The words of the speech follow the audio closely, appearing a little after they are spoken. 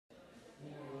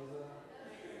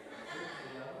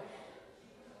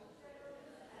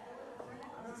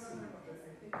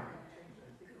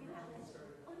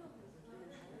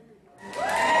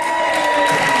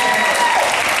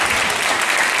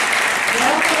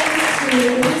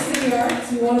Inner City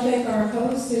Arts. We want to thank our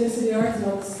host, Inner City Arts, and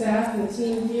all the staff and the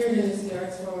team here at Inner City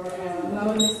Arts for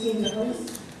allowing this team to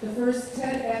host the first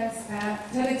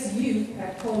TEDxYouth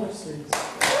at KohlerSt.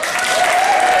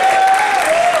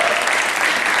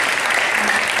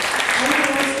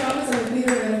 I'm the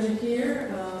theater manager here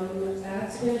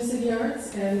at Inner City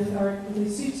Arts, and with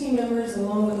these two team members,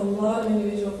 along with a lot of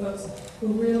individual folks who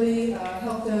really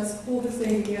helped us pull this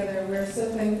day together. We're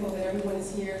so thankful that everyone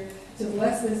is here to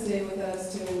bless this day with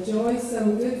us, to enjoy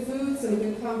some good food, some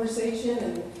good conversation,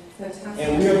 and fantastic.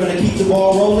 And we are going to keep the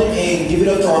ball rolling and give it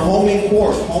up to our Homin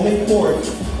Kwark. Homin Kwark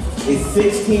is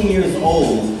 16 years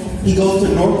old. He goes to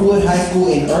Northwood High School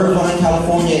in Irvine,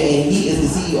 California, and he is the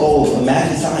CEO of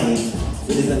Imagine Science.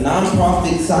 It is a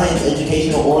nonprofit science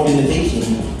educational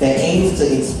organization that aims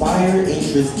to inspire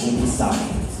interest in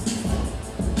science.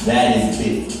 That is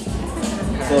big.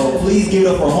 So please give it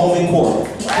up for Homin Kwark.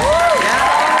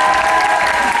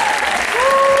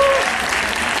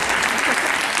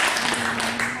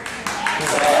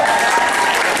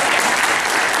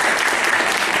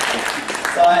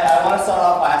 So I want to start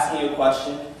off by asking you a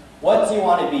question. What do you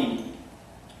want to be?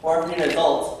 Or if you're an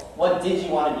adult, what did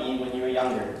you want to be when you were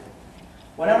younger?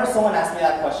 Whenever someone asks me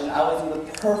that question, I always give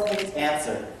the perfect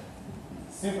answer.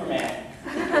 Superman.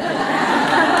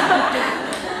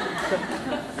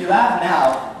 You laugh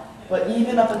now, but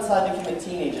even up until I became a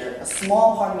teenager, a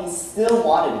small part of me still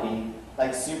wanted to be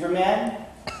like Superman,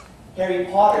 Harry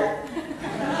Potter,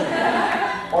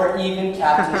 or even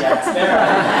Captain Jack Sparrow.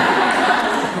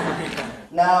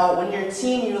 Now, when you're a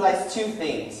teen, you realize two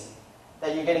things.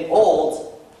 That you're getting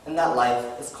old, and that life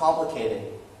is complicated.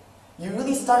 You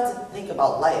really start to think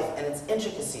about life and its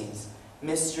intricacies,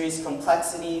 mysteries,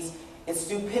 complexities, its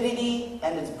stupidity,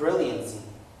 and its brilliancy.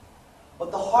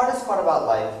 But the hardest part about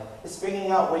life is figuring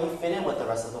out where you fit in with the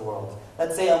rest of the world.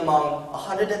 Let's say among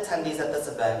 100 attendees at this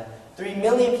event, 3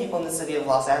 million people in the city of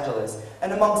Los Angeles,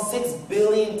 and among 6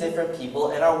 billion different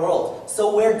people in our world.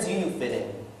 So where do you fit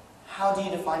in? How do you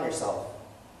define yourself?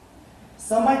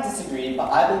 Some might disagree,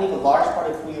 but I believe a large part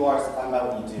of who you are is defined by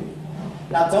what you do.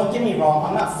 Now, don't get me wrong,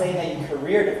 I'm not saying that your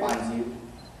career defines you,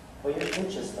 but your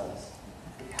interest does,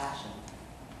 your passion.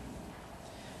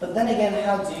 But then again,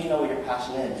 how do you know what your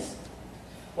passion is?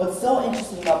 What's so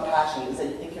interesting about passion is that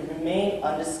it can remain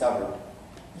undiscovered.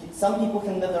 Some people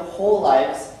can live their whole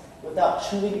lives without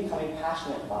truly becoming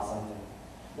passionate about something,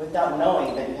 without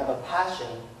knowing that you have a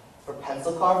passion for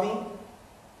pencil carving,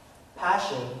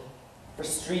 passion for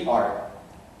street art,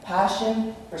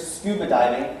 passion for scuba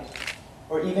diving,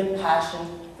 or even passion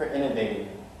for innovating.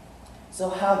 So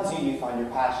how do you find your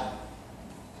passion?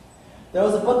 There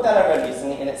was a book that I read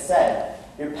recently, and it said,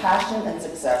 your passion and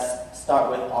success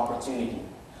start with opportunity.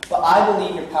 But I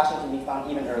believe your passion can be found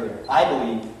even earlier. I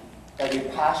believe that your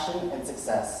passion and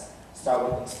success start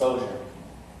with exposure.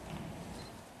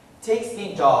 Take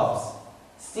Steve Jobs.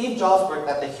 Steve Jobs worked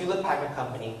at the Hewlett-Packard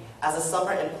Company as a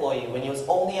summer employee when he was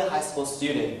only a high school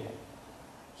student.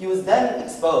 He was then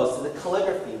exposed to the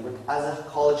calligraphy as a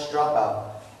college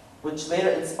dropout, which later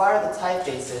inspired the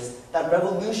typefaces that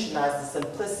revolutionized the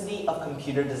simplicity of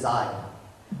computer design.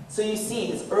 So you see,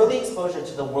 his early exposure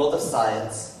to the world of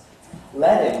science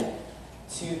led him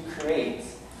to create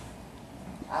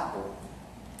Apple.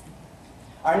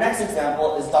 Our next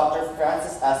example is Dr.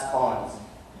 Francis S. Collins,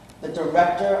 the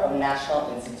director of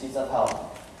National Institutes of Health.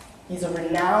 He's a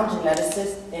renowned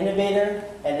geneticist, innovator,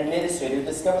 and administrator who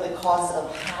discovered the causes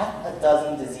of half a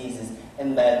dozen diseases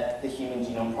and led the Human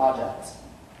Genome Project.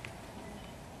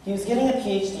 He was getting a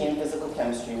PhD in physical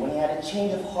chemistry when he had a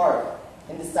change of heart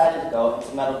and decided to go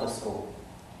into medical school.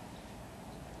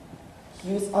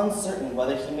 He was uncertain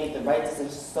whether he made the right decision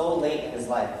so late in his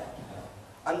life,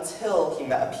 until he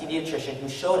met a pediatrician who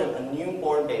showed him a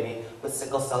newborn baby with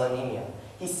sickle cell anemia.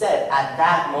 He said at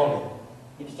that moment,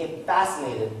 he became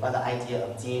fascinated by the idea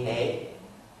of DNA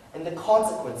and the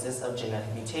consequences of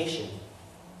genetic mutation.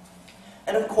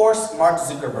 And of course, Mark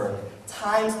Zuckerberg,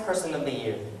 Time's Person of the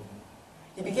Year.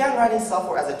 He began writing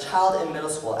software as a child in middle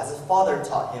school as his father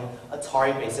taught him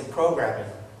Atari basic programming.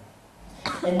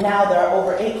 And now there are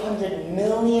over 800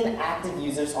 million active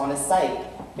users on his site,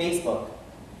 Facebook.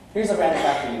 Here's a random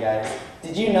fact for you guys.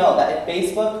 Did you know that if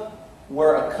Facebook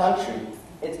were a country,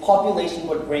 its population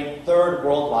would rank 3rd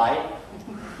worldwide?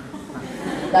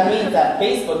 That means that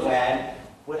Facebook land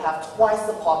would have twice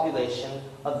the population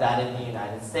of that in the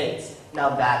United States.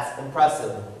 Now that's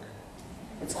impressive.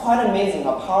 It's quite amazing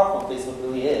how powerful Facebook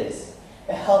really is.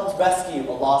 It helped rescue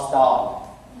a lost dog,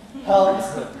 helped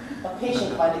a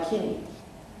patient find a kidney,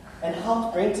 and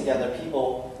helped bring together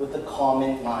people with a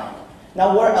common mind.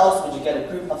 Now where else would you get a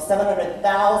group of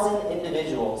 700,000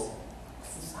 individuals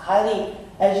highly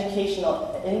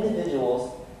educational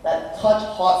individuals that touch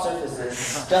hot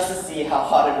surfaces just to see how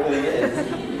hot it really is.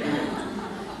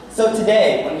 So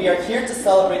today, when we are here to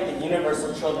celebrate the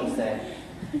Universal Children's Day,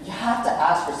 you have to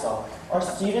ask yourself, are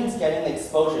students getting the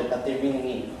exposure that they really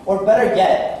need? Or better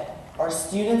yet, are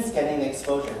students getting the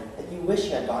exposure that you wish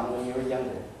you had gotten when you were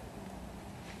younger?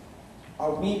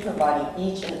 Are we providing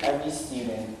each and every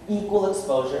student equal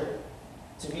exposure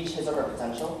to reach his or her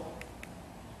potential?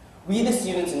 We, the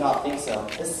students, do not think so,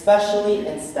 especially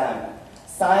in STEM: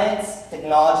 science,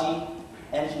 technology,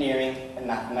 engineering, and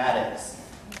mathematics.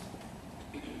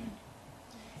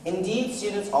 Indeed,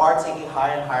 students are taking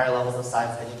higher and higher levels of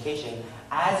science education,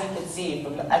 as you can see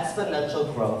from the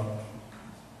exponential growth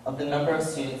of the number of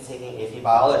students taking AP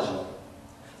Biology.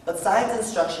 But science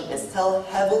instruction is still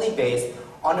heavily based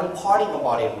on imparting a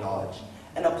body of knowledge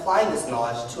and applying this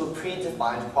knowledge to a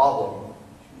predefined problem.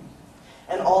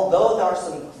 And although there are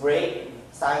some great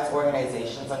science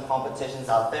organizations and competitions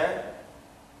out there,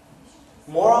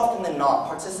 more often than not,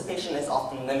 participation is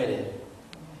often limited.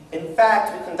 In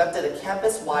fact, we conducted a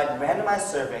campus-wide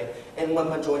randomized survey in one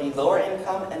majority lower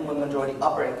income and one majority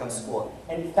upper income school,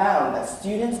 and found that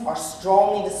students are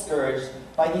strongly discouraged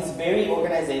by these very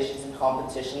organizations and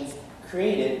competitions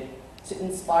created to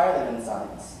inspire them in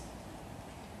science.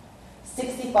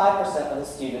 65% of the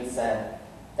students said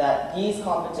that these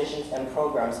competitions and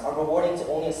programs are rewarding to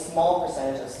only a small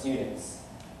percentage of students.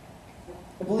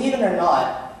 But believe it or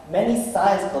not, many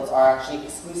science clubs are actually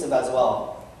exclusive as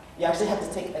well. You actually have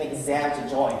to take an exam to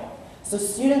join. So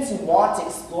students who want to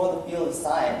explore the field of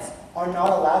science are not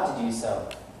allowed to do so.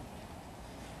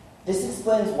 This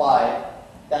explains why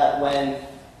that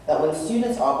when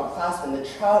students are upperclassmen, the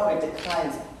trial rate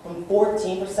declines from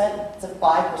 14% to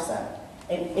 5%,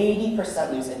 and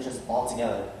 80% lose interest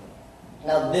altogether.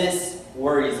 Now this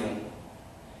worries me,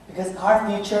 because our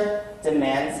future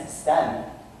demands STEM.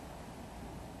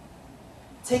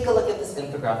 Take a look at this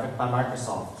infographic by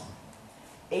Microsoft.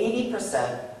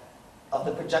 80% of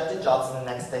the projected jobs in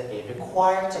the next decade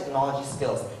require technology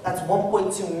skills. That's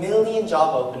 1.2 million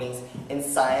job openings in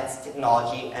science,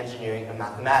 technology, engineering, and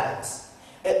mathematics.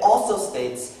 It also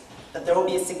states that there will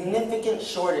be a significant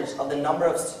shortage of the number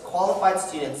of qualified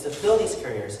students to fill these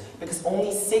careers because only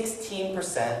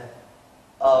 16%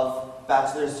 of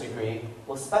bachelor's degree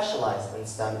will specialize in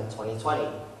STEM in 2020.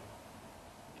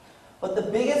 But the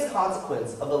biggest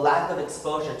consequence of the lack of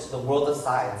exposure to the world of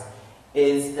science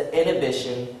is the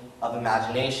inhibition of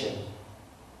imagination.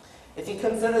 If you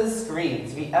consider the screen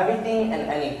to be everything and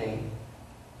anything,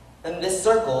 then this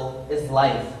circle is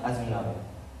life as we know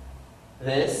it.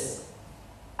 This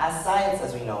as science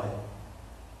as we know it.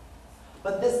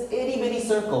 But this itty-bitty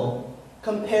circle,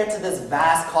 compared to this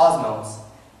vast cosmos,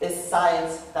 is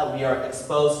science that we are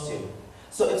exposed to.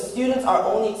 So if students are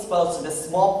only exposed to this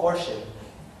small portion,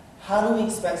 how do we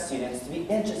expect students to be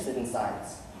interested in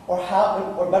science? Or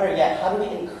better yet, how do we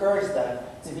encourage them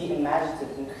to be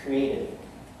imaginative and creative?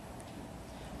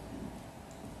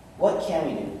 What can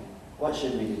we do? What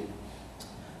should we do?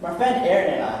 My friend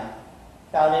Aaron and I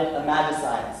founded Imagine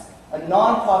Science, a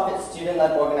non-profit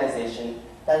student-led organization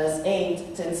that is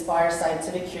aimed to inspire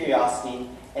scientific curiosity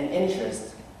and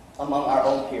interest among our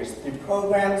own peers through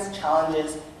programs,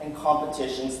 challenges, and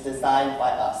competitions designed by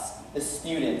us, the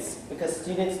students, because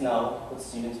students know what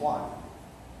students want.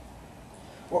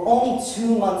 We're only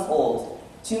 2 months old.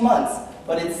 2 months,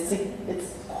 but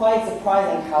it's quite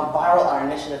surprising how viral our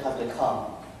initiative has become.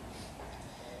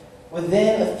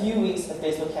 Within a few weeks of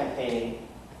Facebook campaigning,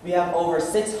 we have over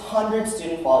 600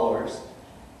 student followers,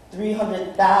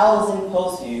 300,000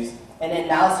 post views, and it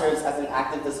now serves as an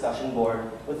active discussion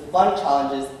board with fun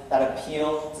challenges that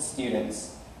appeal to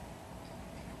students.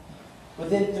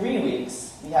 Within 3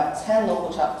 weeks, we have 10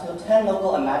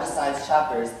 local Imagine Science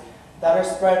chapters that are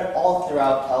spread all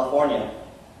throughout California.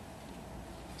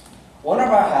 One of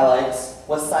our highlights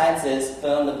was Science's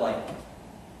Fill in the Blank,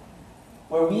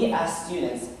 where we ask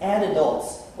students and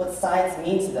adults what science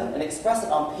means to them and express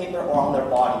it on paper or on their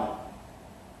body.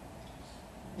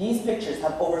 These pictures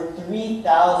have over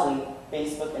 3,000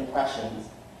 Facebook impressions,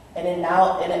 and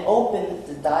it opened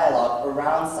the dialogue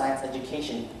around science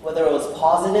education, whether it was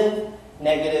positive,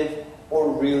 negative,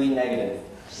 or really negative.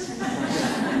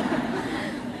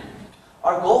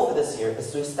 Our goal for this year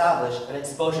is to establish an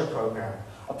exposure program,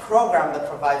 a program that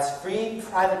provides free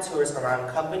private tours around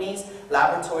companies,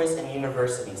 laboratories, and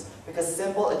universities, because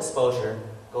simple exposure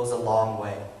goes a long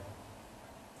way.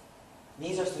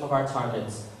 These are some of our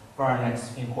targets for our next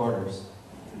few quarters.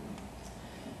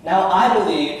 Now, I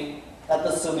believe that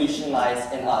the solution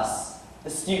lies in us,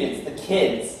 the students, the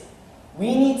kids.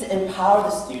 We need to empower the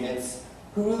students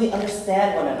who really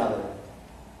understand one another.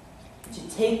 to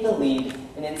take the lead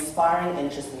in inspiring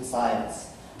interest in science.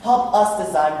 Help us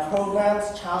design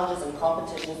programs, challenges, and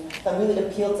competitions that really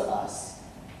appeal to us.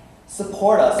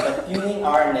 Support us by fueling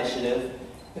our initiative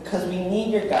because we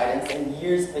need your guidance and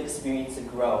years of experience to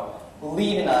grow.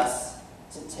 Believe in us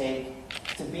to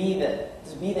be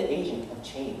the agent of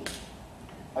change.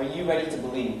 Are you ready to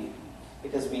believe?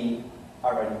 Because we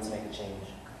are ready to make a change.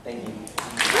 Thank you.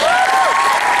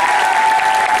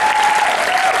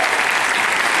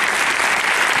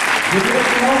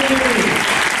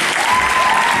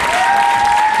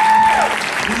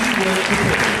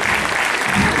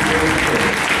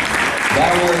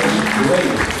 That was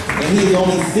great. And he is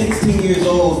only 16 years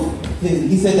old.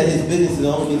 He said that his business has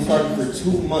only been started for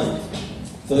 2 months.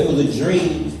 So it was a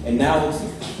dream, and now it's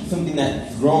something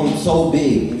that's grown so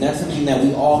big, and that's something that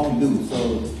we all can do.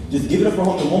 So just give it up for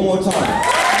Homin one more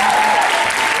time.